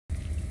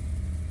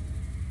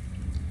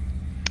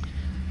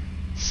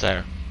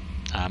So,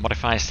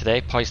 modifiers today,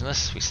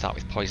 Poisonous. We start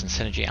with Poison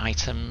Synergy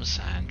items,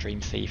 and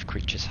Dream Thief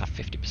creatures have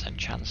 50%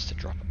 chance to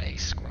drop a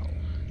scroll.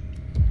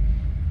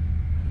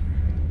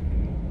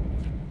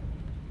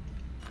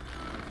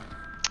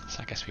 So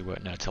I guess we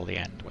won't know till the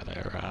end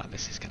whether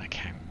this is going to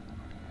count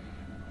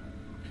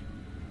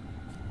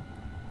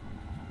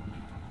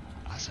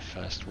as a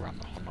first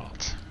run or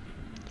not.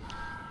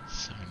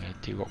 So I'm going to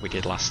do what we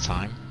did last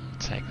time.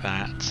 Take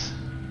that,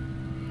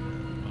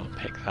 we'll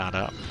pick that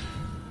up,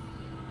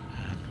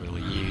 and we'll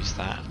use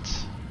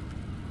that.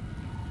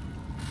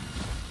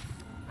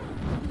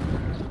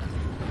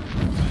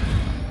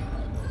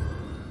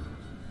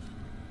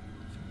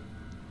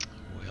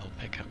 We'll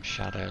pick up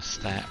Shadow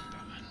Step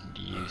and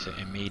use it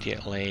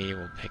immediately.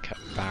 We'll pick up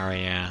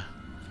Barrier.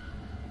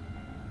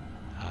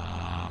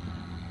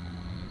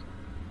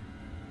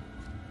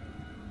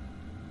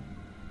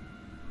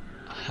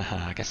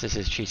 I guess this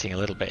is cheating a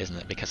little bit, isn't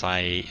it? Because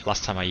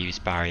last time I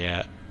used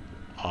Barrier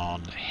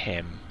on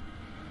him,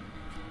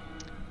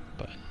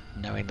 but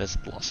knowing there's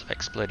lots of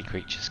exploding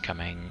creatures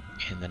coming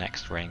in the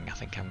next ring, I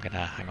think I'm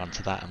gonna hang on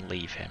to that and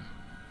leave him.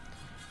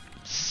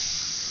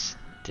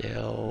 Still,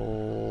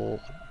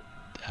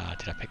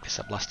 did I pick this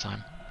up last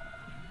time?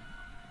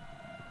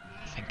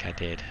 I think I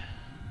did.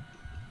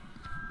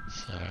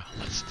 So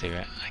let's do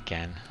it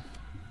again.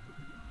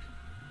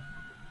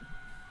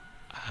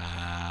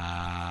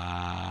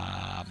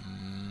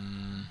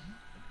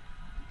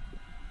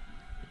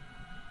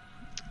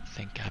 I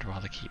think I'd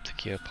rather keep the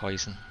Cure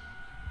Poison.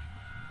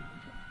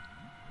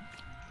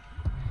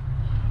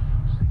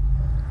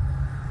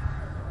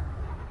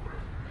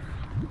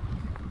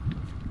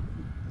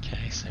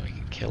 Okay, so we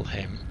can kill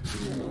him,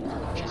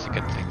 which is a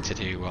good thing to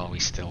do while we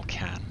still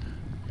can.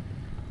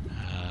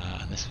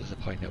 And this was the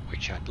point at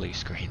which I blue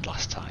screened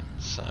last time,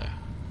 so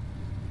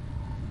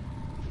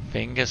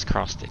fingers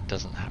crossed it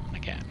doesn't happen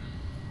again.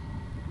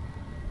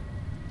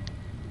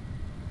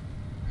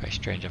 Very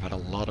strange, I've had a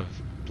lot of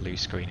blue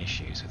screen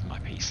issues with my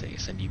PC.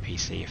 It's a new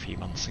PC a few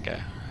months ago.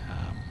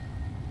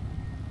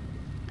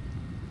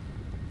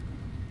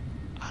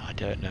 And I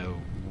don't know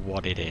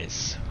what it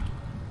is,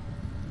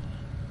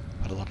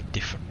 but a lot of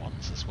different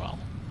ones as well.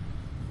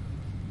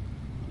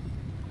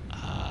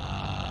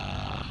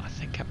 I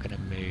think I'm going to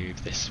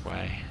move this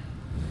way.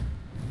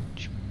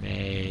 Which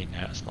may...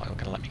 no, it's not going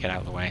to let me get out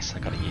of the way, so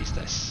I've got to use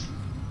this.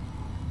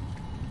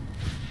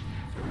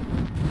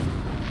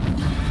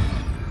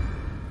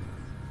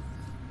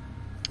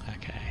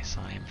 So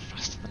I am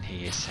faster than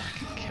he is, so I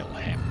can kill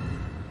him.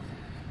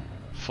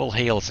 Full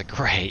heals are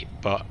great,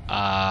 but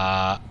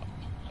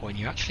when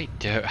you actually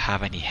don't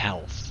have any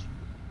health,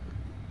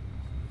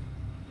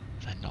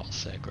 they're not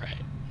so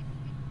great.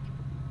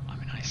 I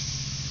mean, I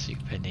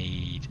super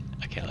need...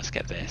 okay, let's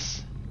get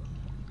this.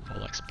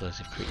 All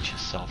explosive creatures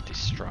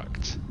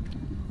self-destruct.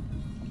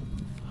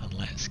 And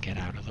let's get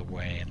out of the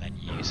way and then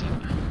use it.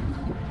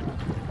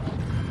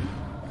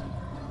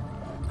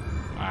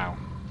 Wow,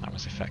 that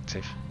was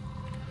effective.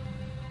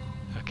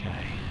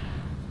 Okay.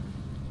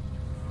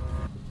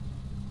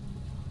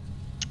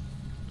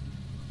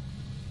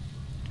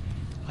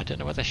 I don't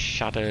know whether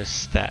Shadow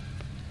Step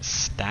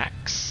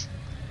stacks.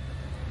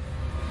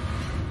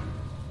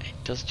 It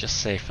does just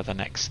say for the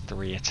next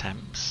 3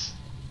 attempts.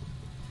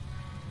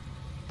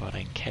 But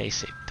in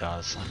case it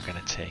does, I'm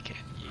going to take it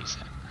and use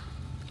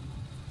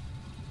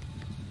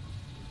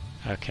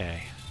it.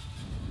 Okay.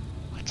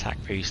 Attack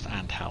boost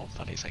and health,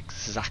 that is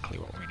exactly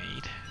what we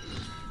need.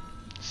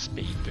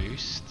 Speed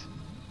boost.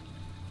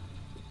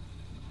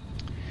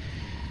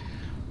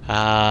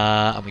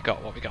 And we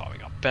got what we got. We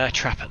got Bear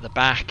Trap at the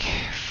back,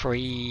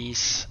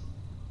 freeze,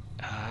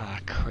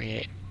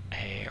 create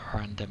a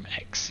random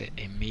exit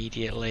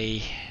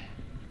immediately,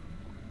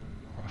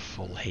 or a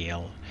full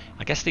heal.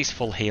 I guess these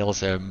full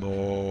heals are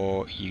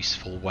more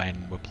useful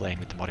when we're playing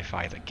with the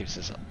modifier that gives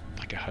us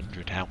like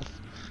 100 health.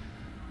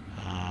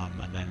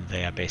 And then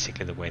they are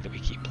basically the way that we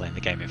keep playing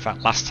the game. In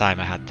fact, last time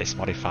I had this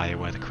modifier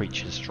where the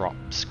creatures drop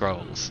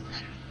scrolls.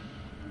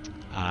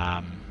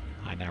 I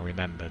now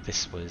remember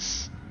this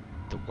was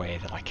the way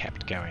that I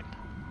kept going,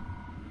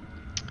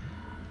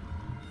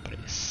 but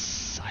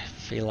I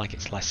feel like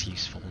it's less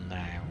useful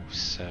now,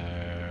 so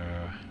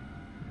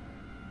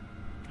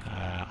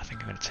I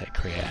think I'm going to take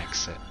Create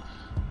Exit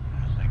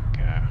and then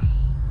go.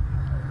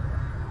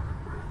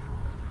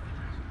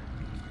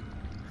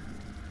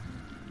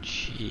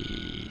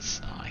 Jeez,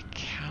 I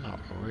cannot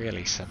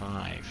really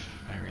survive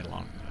very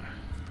long though.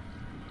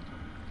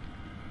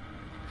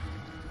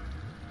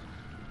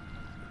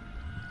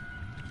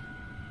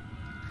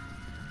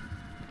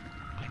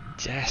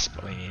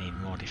 Desperately need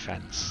more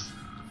defense.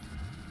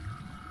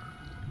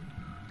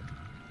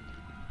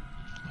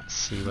 Let's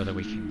see whether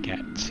we can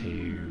get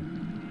to...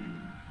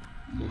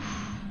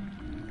 oof.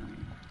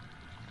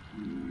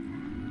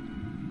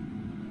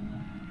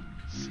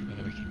 See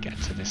whether we can get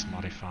to this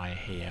modifier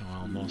here.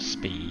 Well, more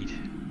speed.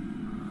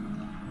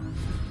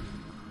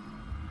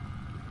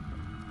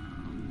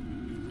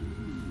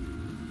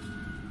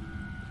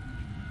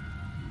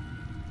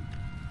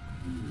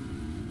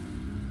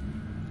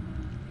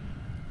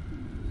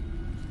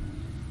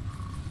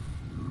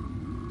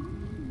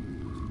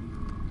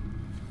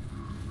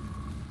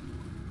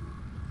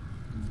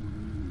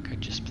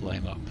 Blow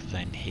him up,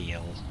 then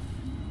heal.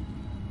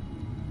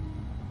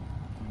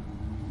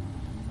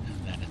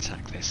 And then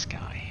attack this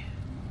guy.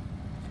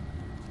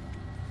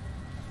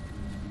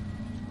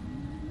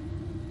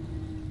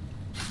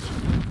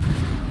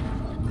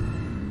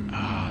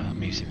 Ah, that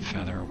moves him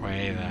further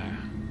away there.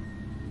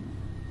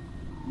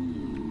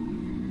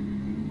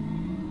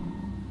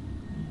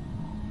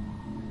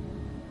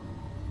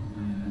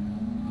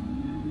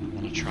 I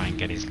want to try and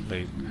get his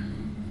loot.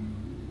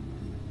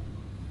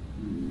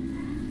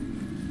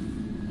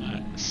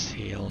 Let's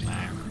heal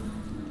now.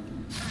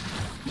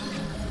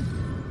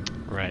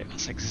 Right,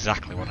 that's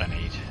exactly what I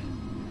need.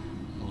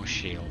 More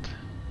shield.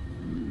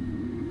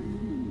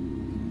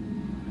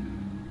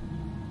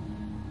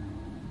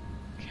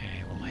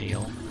 Okay, we'll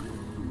heal.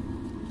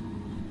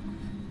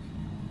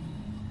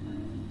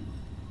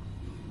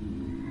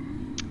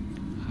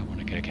 I want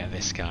to go get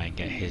this guy and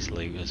get his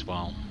loot as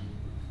well.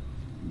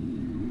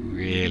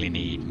 Really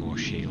need more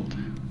shield.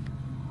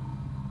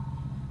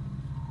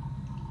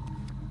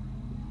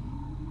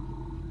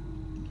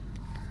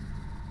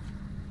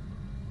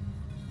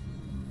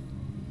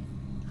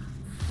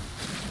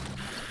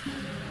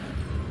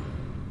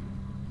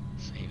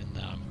 So even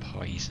though I'm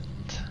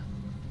poisoned,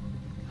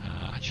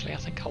 actually I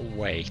think I'll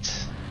wait.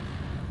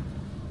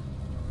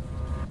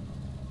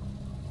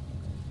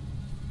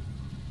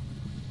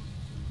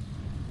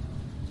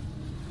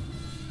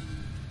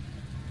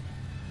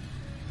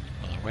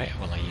 Will I wait or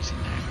will I use it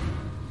now?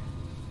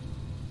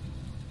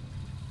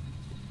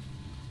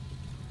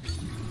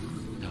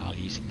 No, I'll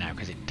use it now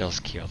because it does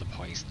cure the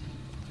poison.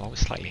 I'm always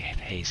slightly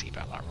hazy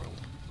about that rule,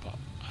 but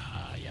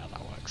yeah,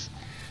 that works.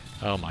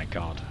 Oh my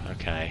god,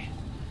 okay.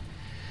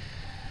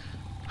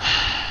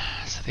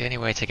 So the only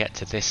way to get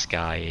to this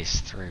guy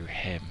is through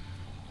him.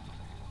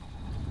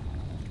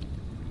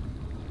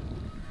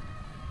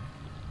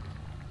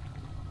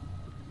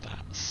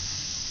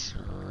 That's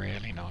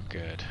really not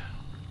good.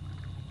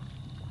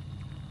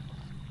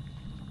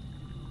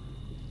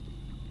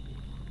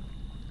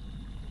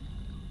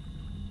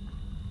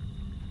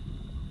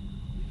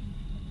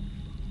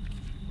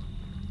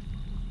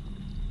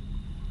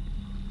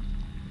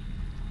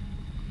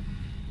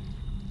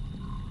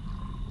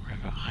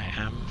 However, I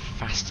am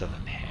faster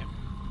than him.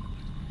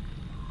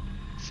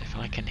 So if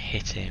I can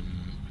hit him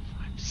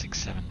 5,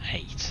 6, 7,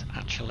 8,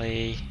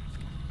 actually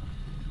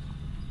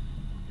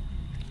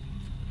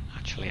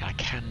I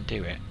can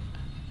do it.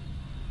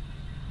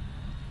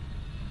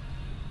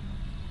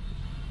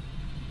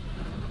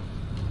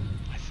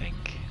 I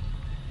think.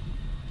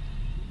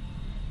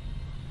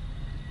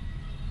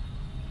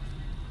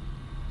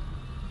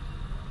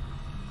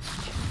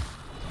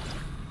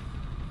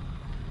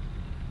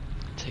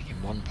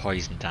 Taking 1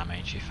 poison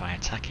damage. If I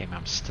attack him,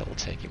 I'm still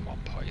taking 1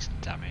 poison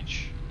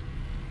damage.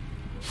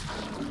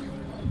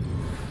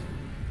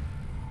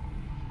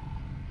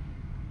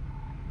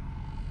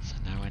 So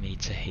now I need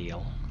to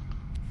heal.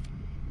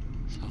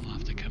 So I'll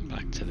have to come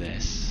back to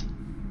this.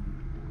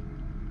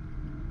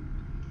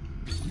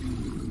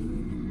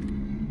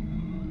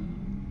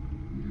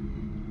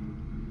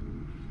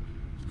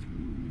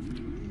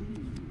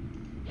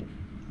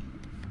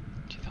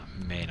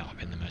 That may not have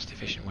been the most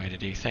efficient way to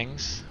do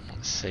things.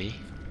 Let's see.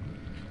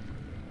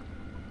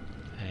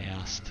 They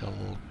are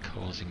still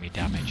causing me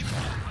damage,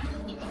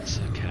 but that's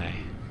okay.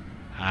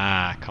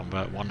 Ah,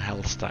 convert 1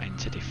 health stat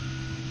into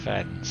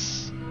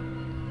defense.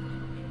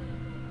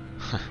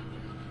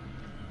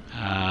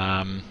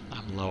 I'm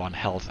low on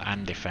health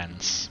and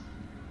defense,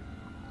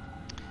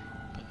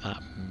 but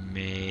that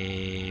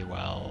may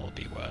well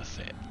be worth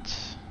it.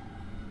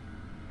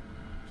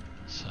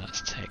 So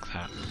let's take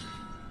that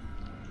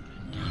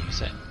and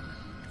use it.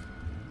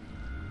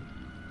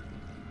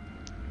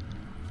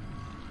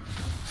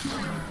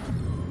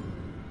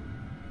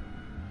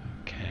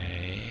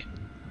 Okay,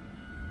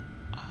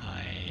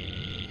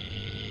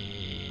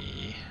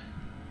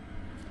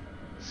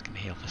 this can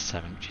heal for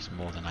 7, which is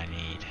more than I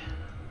need.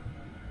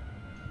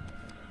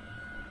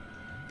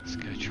 Let's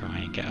go try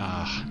and get...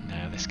 Oh,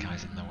 no, this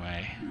guy's in the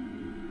way.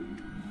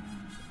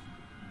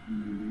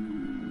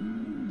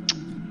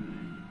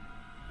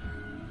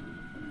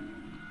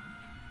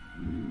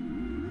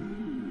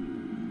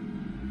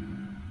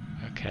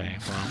 Okay,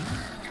 well,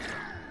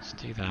 let's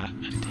do that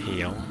and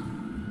heal.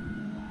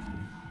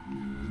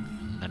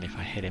 And then if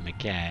I hit him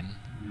again,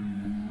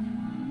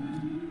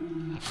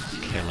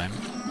 that'll kill him.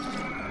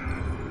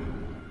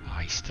 Oh,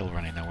 he's still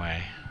running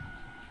away.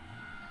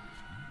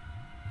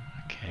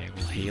 Okay,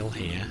 we'll heal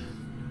here.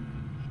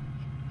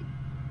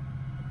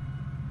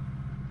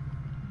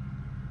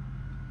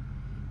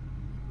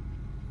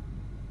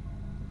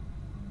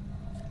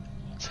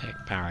 We'll take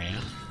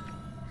barrier.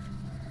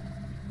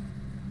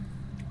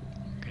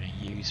 I'm going to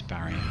use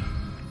barrier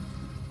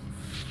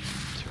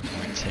to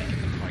avoid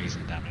taking the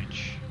poison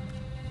damage.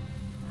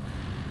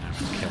 Now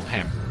we'll kill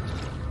him.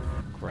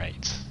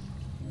 Great.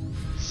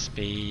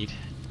 Speed,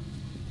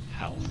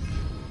 health.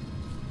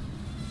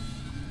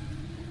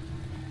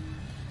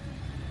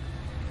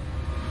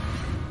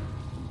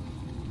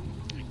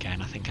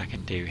 Again, I think I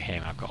can do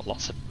him. I've got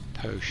lots of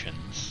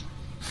potions.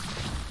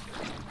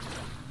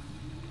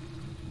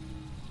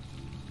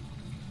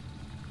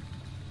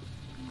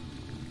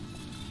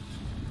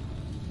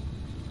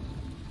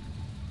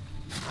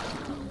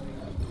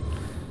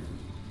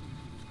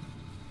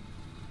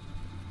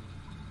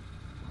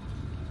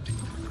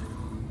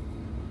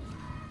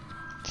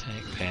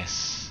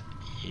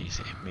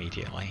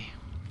 immediately.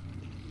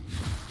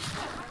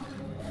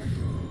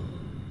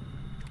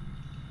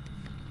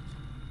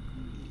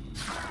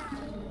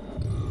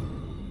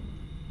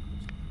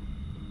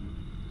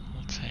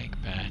 We'll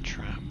take Bear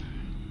Trap.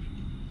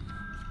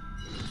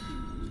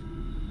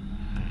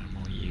 And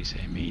we'll use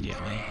it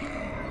immediately.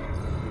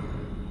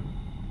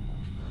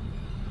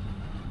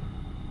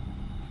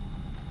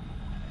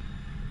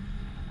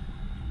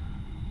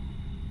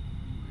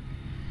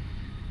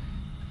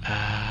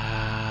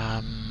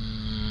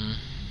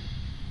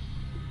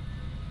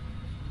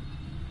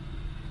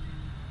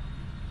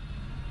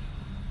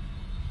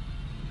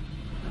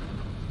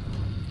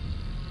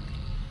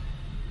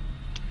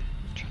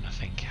 Trying to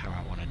think how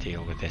I want to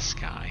deal with this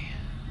guy.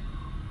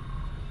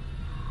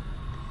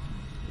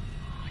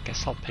 I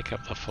guess I'll pick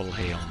up the full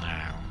heal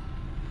now.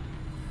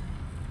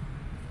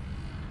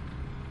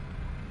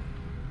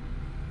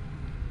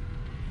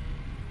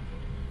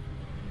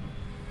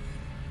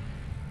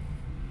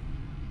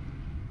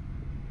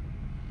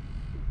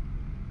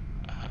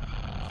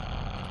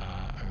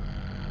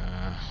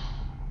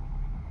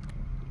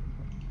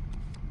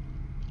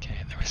 Okay,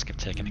 at the risk of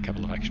taking a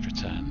couple of extra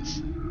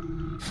turns.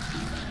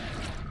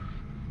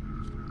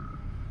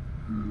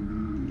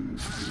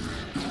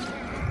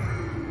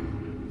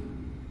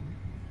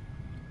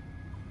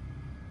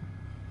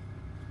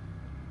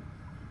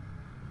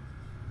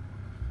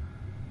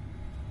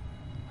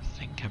 I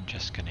think I'm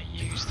just going to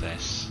use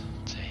this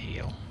to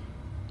heal.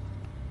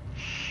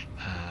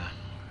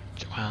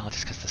 Well,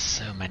 just because there's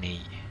so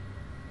many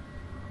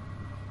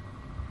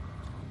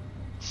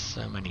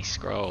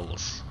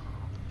scrolls.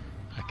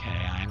 Okay,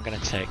 I am going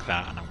to take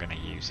that and I'm going to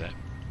use it.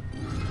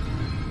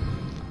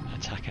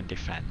 Attack and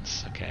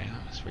defense. Okay,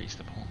 that was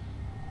reasonable.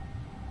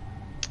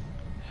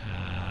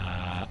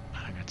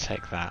 I'm going to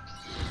take that.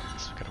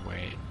 So we've got to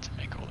wait to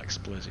make all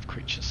explosive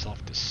creatures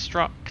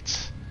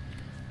self-destruct.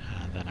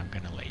 And then I'm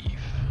going to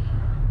leave.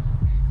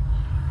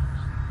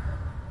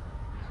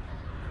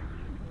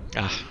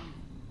 Ah.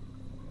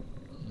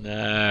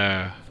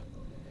 No.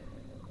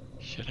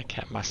 Should have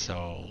kept my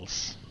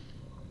souls.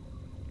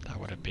 That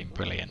would have been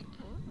brilliant.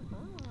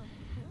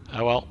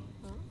 Oh well.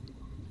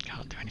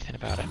 Can't do anything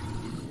about it.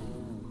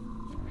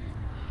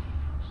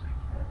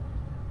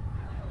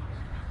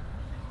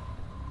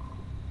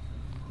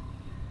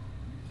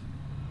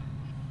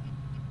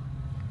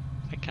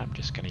 I think I'm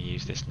just going to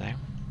use this now.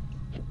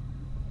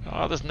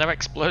 Oh, there's no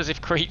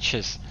explosive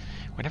creatures.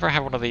 Whenever I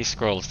have one of these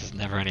scrolls, there's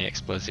never any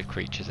explosive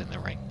creatures in the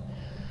ring.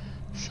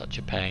 Such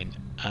a pain.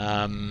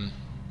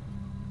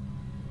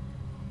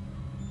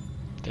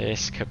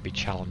 This could be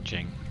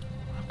challenging.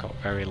 I've got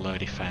very low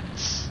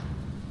defense.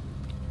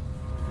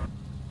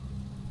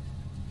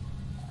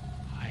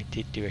 I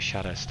did do a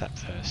shadow step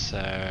though,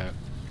 so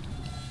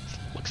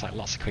looks like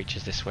lots of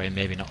creatures this way,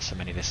 maybe not so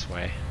many this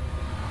way.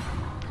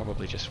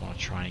 Probably just want to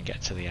try and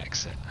get to the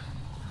exit.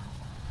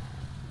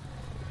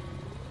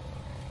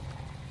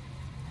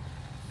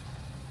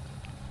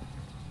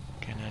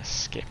 Gonna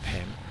skip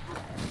him.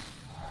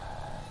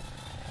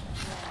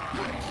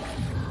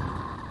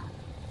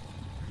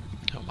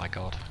 Oh my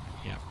god,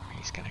 yep,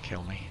 he's gonna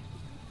kill me.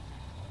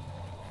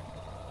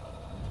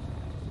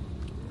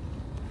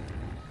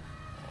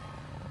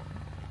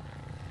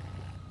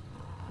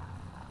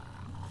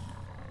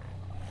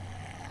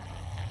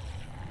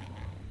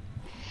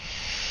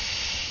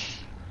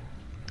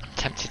 I'm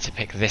tempted to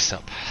pick this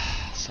up,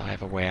 so I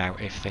have a way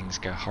out if things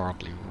go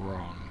horribly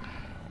wrong.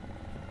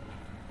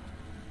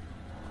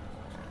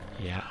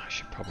 Yeah, I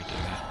should probably do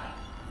that.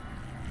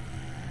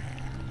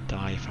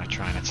 Die if I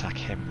try and attack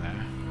him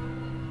there.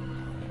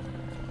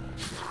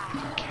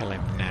 Kill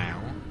him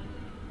now.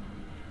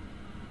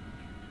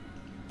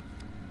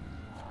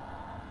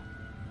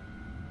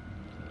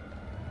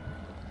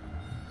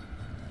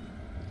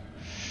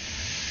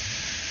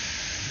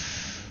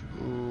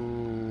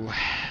 Ooh.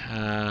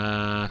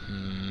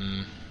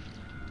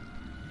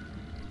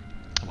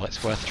 Well,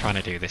 it's worth trying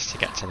to do this to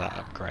get to that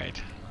upgrade.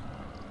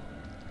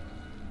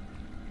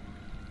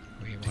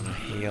 We want to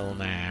heal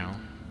now.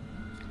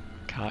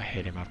 Can't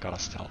hit him, I've got a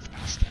stealth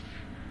past him.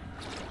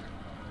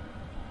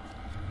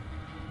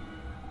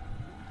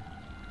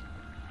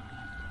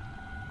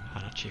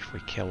 And actually if we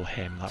kill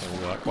him that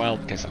will work well,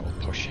 because that will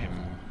push him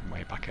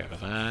way back over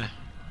there.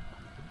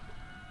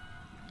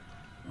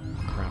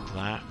 I'll grab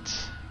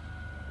that.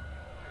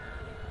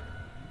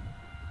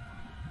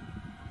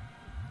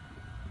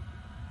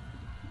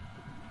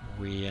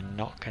 We are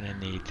not going to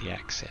need the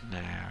exit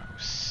now,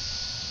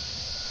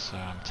 so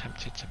I'm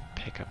tempted to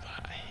pick up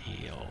that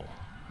heal.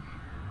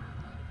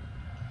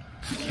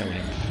 Kill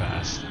him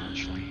first,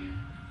 actually.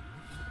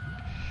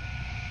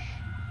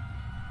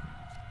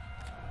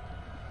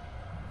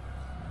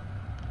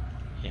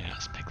 Yeah,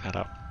 let's pick that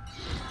up.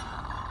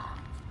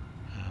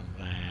 And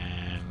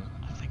then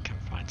I think I'm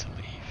fine to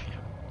leave, yeah.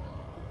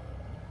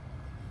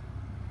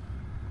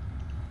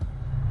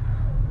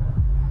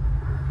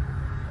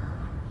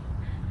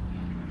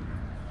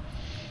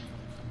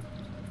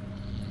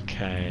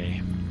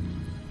 Okay.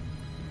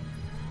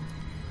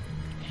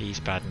 He's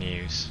bad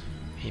news.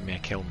 He may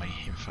kill me,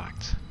 in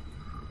fact.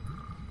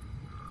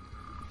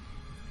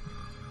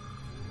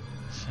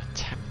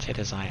 tempted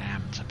as I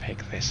am to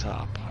pick this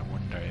up, I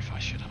wonder if I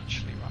should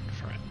actually run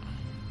for it.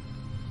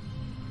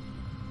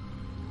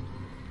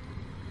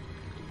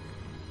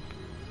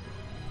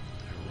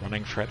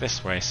 Running for it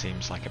this way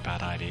seems like a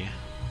bad idea.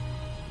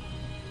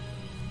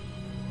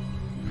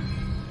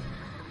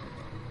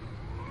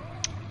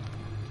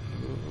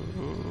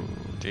 Ooh,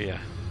 dear.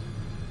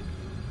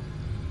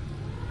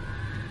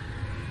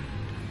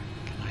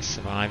 Can I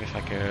survive if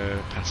I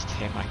go past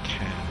him? I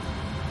can.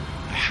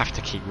 I have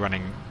to keep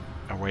running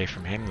away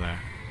from him though.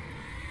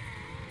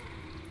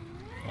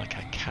 Like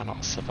I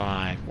cannot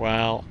survive.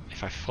 Well,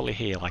 if I fully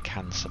heal I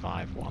can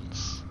survive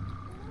once.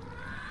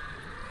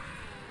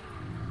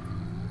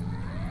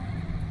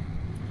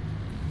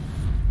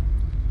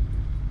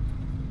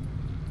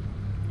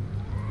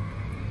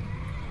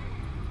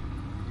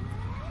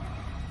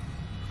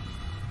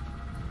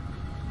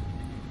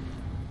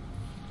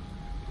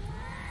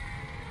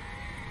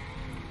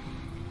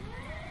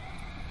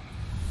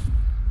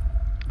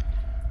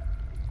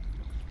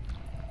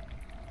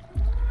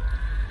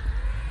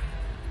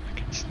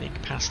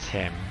 Sneak past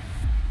him,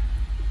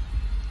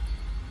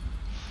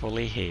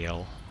 fully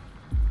heal,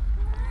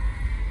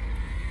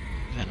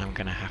 then I'm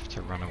gonna have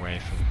to run away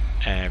from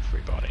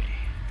everybody,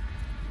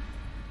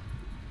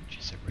 which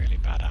is a really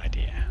bad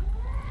idea.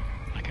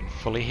 I can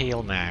fully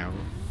heal now,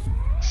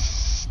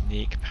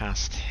 sneak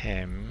past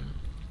him.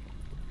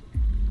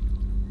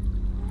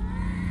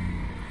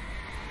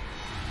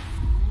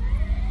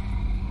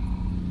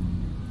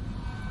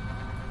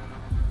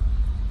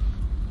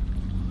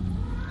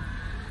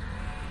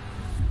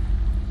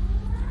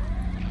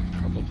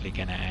 Probably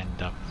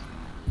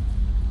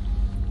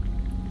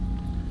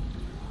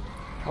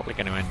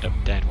gonna end up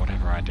dead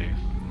whatever I do.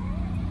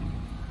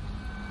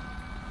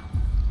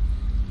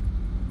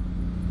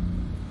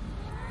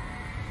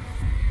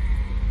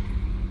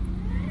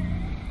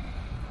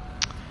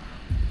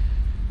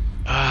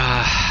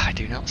 I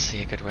do not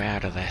see a good way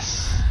out of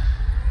this.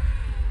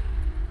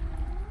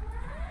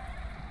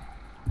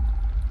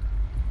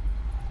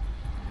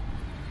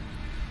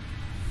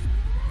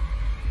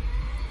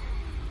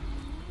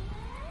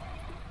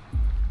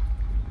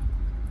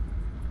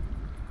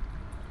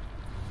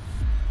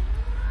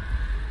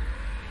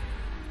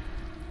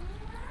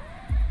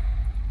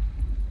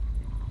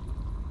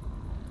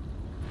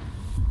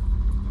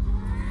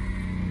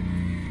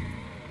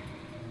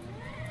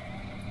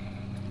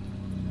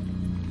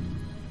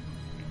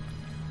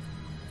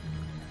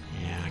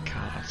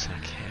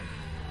 Attack him.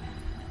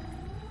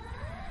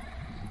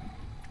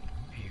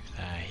 Move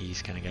there,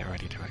 he's gonna get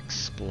ready to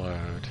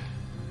explode.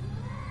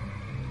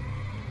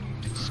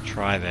 Let's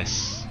try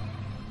this.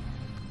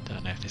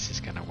 Don't know if this is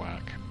gonna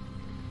work.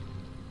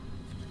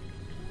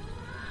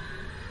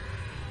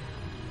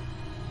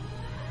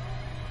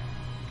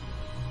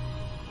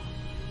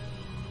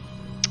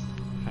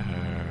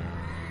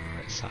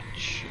 It's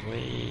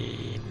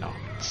actually not.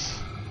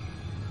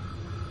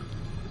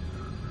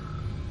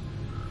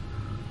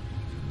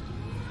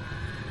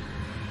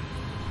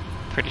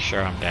 Pretty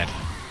sure I'm dead,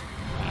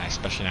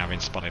 especially now I've been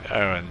spotted.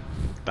 Oh, and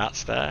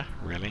that's there?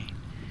 Really?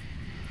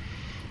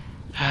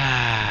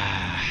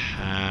 Yeah,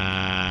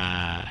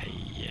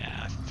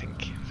 I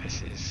think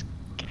this is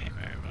game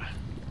over.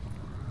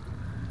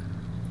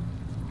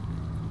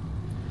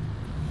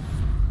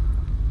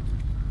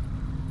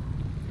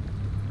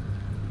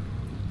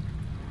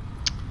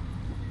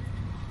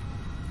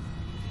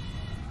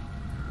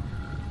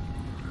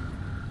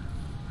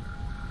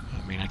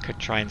 I mean, I could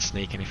try and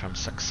sneak in if I'm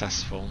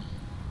successful.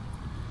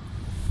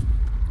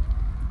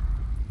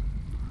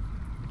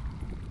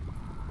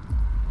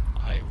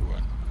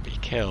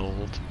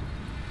 Killed,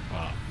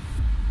 but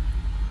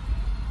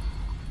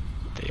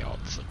the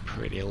odds are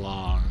pretty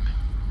long.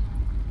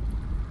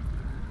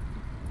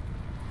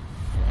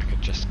 Or I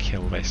could just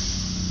kill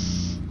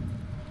this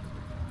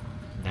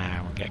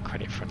now and get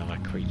credit for another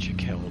creature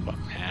kill, but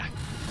yeah.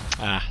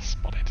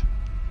 Spotted.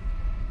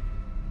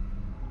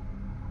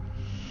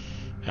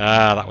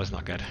 That was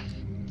not good.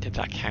 Did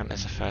that count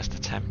as a first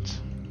attempt?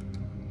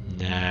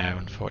 No,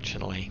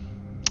 unfortunately.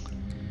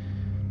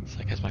 So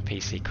because my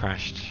PC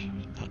crashed,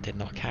 that did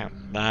not count.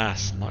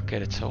 That's not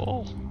good at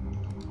all.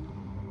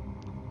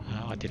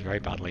 Oh, I did very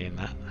badly in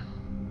that.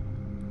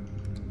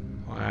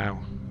 Wow,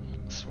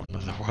 it's one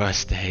of the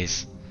worst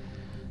days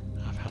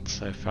I've had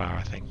so far,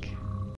 I think.